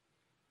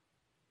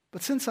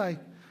 But since I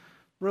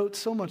wrote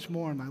so much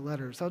more in my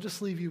letters, I'll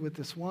just leave you with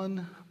this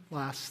one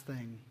last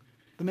thing,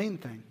 the main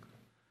thing.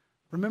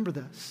 Remember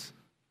this.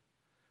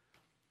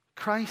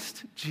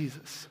 Christ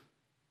Jesus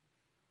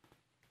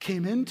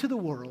came into the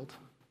world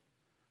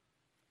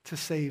to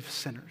save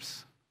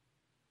sinners,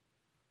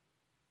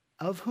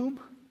 of whom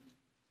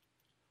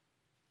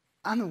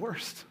I'm the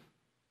worst.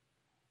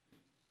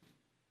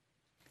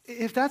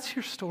 If that's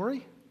your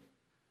story,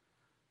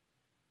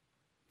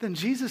 then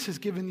Jesus has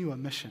given you a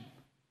mission.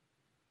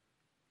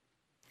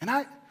 And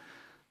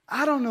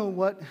I don't know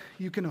what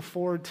you can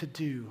afford to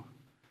do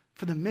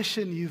for the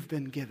mission you've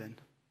been given.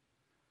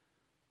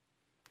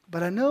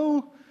 But I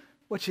know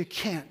what you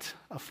can't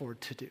afford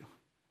to do,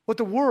 what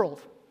the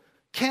world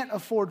can't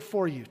afford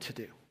for you to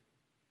do.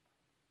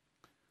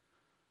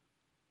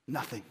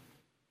 Nothing.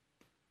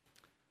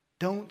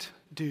 Don't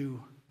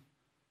do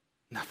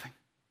nothing.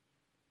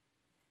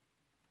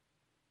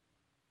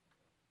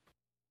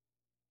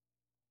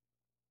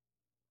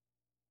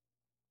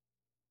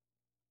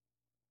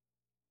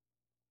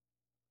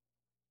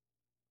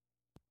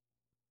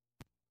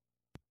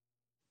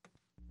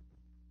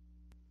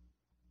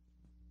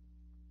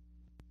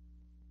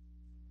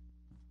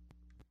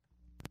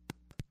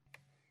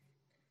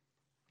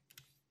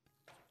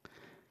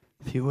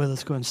 If you would,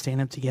 let's go and stand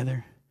up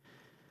together.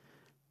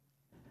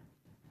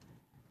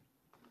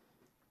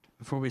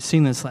 Before we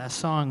sing this last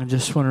song, I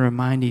just want to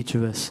remind each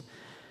of us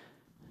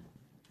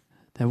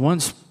that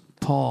once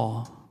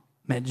Paul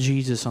met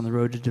Jesus on the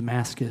road to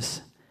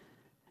Damascus,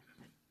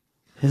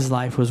 his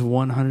life was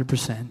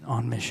 100%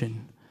 on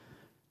mission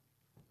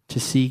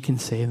to seek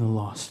and save the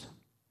lost.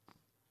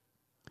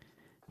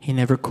 He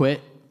never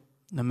quit,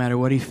 no matter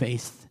what he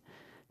faced.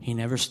 He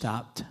never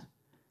stopped.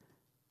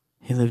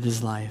 He lived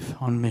his life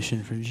on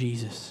mission for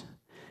Jesus.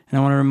 And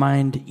I want to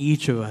remind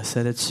each of us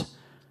that it's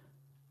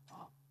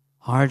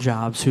our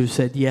jobs who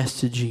said yes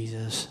to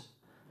Jesus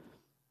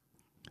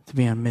to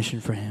be on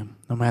mission for him,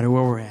 no matter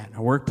where we're at,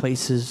 our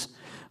workplaces,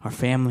 our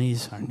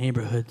families, our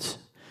neighborhoods,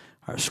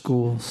 our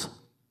schools,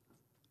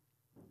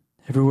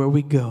 everywhere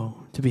we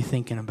go, to be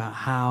thinking about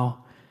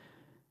how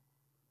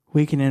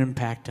we can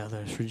impact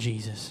others for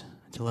Jesus,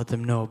 to let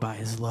them know about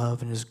his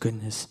love and his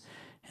goodness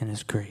and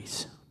his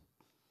grace.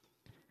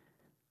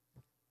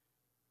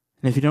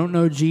 And if you don't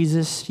know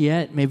Jesus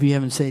yet, maybe you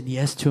haven't said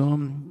yes to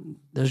him,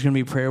 there's going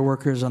to be prayer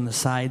workers on the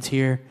sides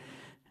here.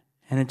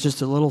 And it's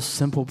just a little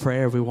simple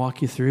prayer we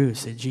walk you through.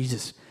 Say,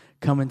 Jesus,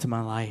 come into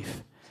my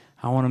life.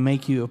 I want to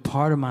make you a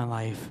part of my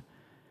life.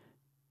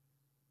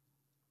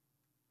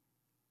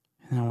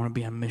 And I want to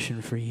be on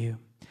mission for you.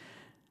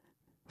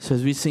 So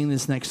as we sing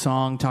this next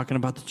song, talking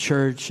about the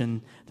church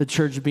and the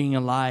church being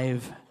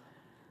alive,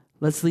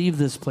 let's leave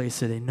this place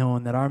today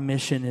knowing that our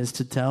mission is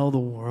to tell the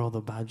world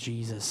about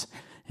Jesus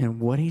and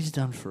what he's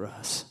done for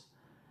us.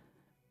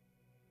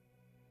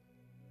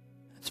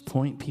 Let's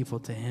point people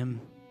to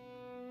him.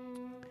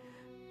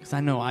 Because I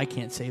know I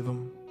can't save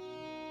them.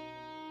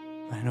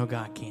 But I know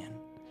God can.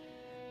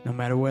 No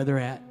matter where they're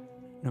at,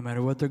 no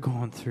matter what they're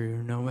going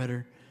through, no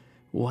matter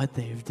what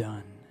they've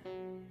done,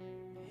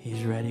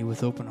 he's ready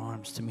with open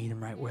arms to meet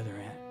them right where they're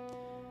at.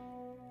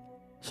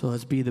 So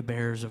let's be the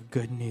bearers of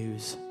good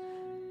news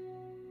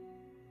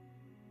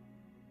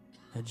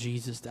that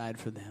Jesus died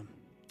for them.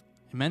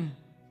 Amen?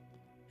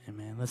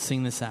 Amen. Let's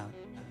sing this out.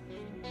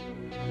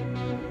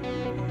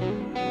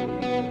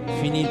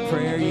 If you need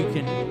prayer, you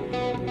can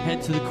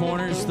head to the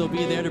corners. They'll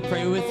be there to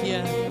pray with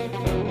you.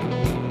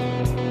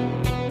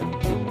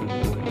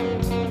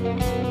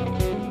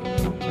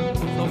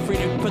 Feel free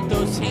to put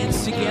those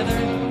hands together.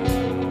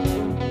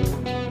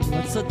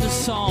 Let's let this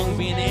song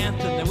be an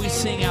anthem that we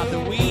sing out,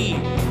 that we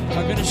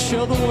are going to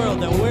show the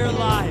world that we're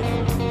alive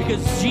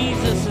because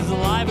Jesus is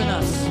alive in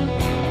us.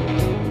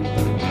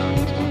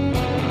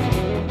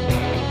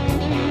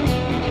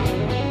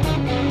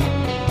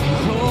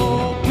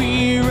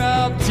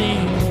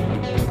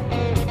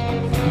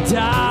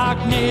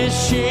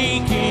 Darkness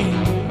shaking,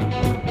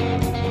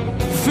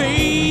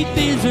 faith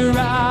is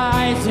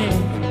rising.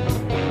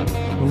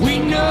 We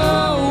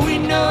know, we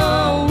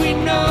know, we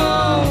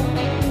know.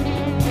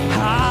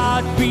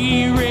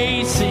 Heartbeat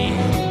racing,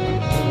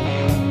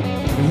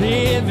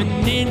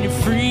 living in your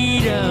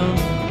freedom,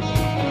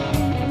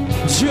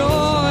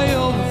 joy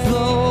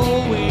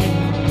overflowing.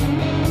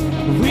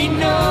 We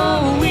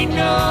know, we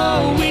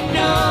know, we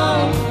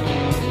know.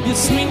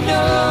 Yes, we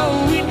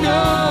know, we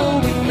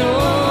know, we know.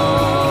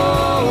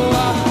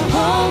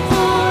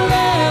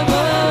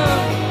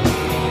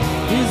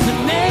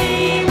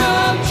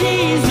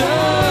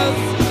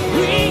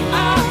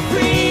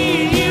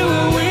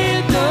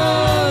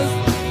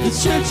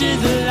 Church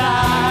is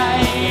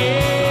alive,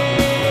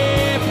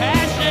 yeah.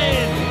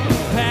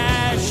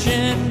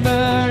 Passion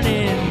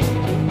burning,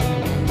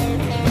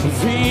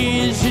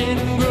 vision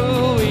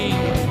growing,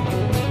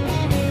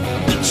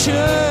 the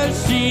church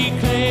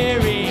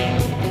declaring,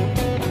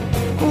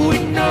 we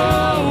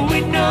know, we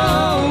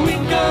know, we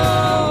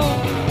know,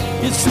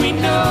 yes we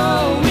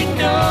know, we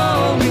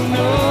know, we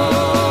know.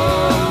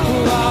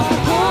 Our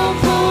home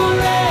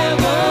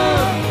forever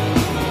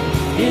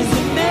is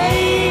the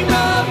name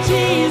of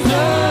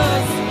Jesus.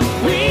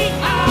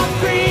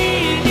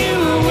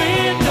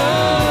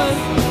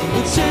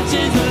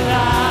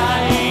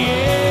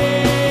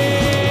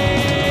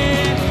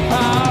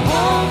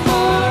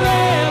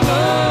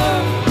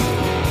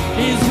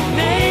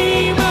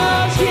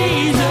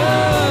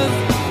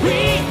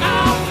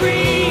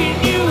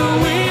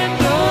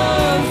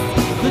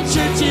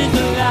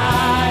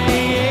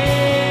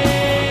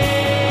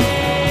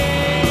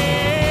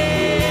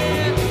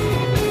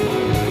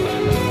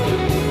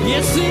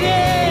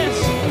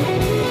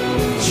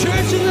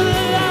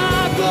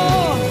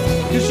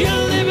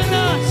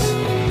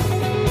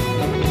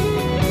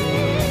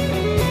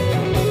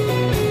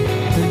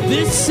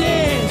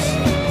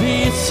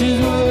 This is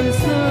what it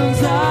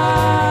sounds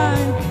like.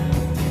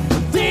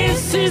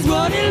 This is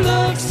what it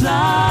looks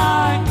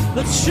like.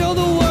 Let's show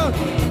the world.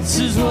 This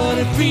is what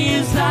it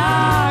feels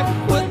like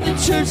when the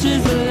church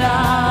is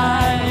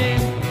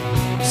alive.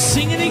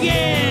 Sing it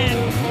again.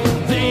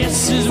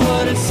 This is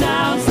what it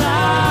sounds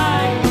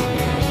like.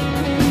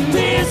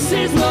 This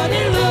is what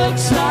it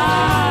looks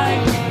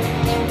like.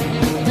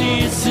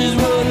 This is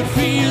what it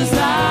feels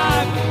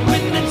like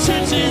when the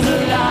church is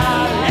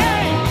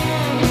alive.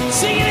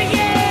 Sing it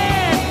again.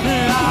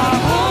 Our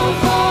home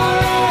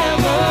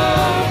forever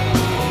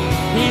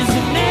is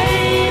the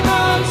name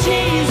of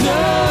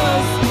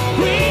Jesus.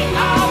 We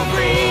are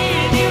free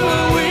and you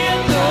are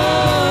with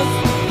us.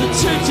 The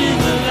church is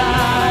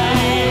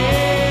alive.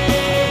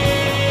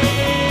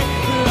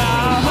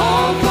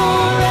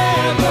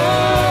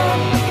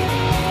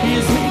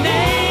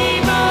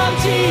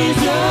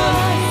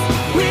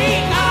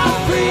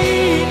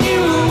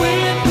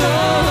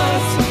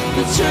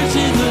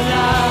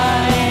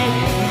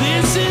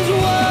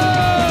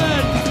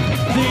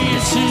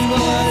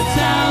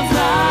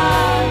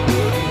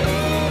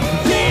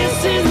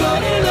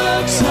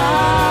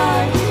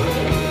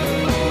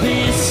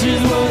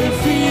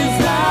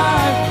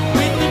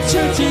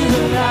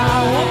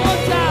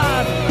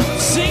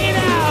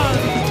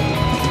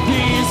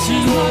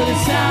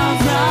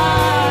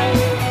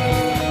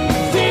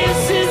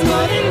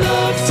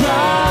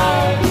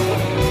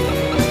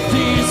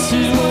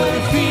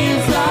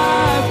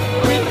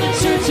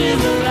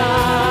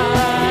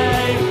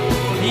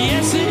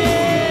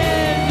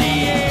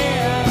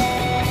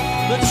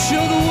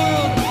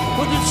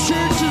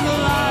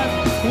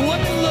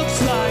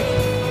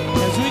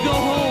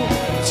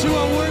 to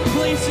our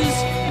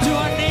workplaces,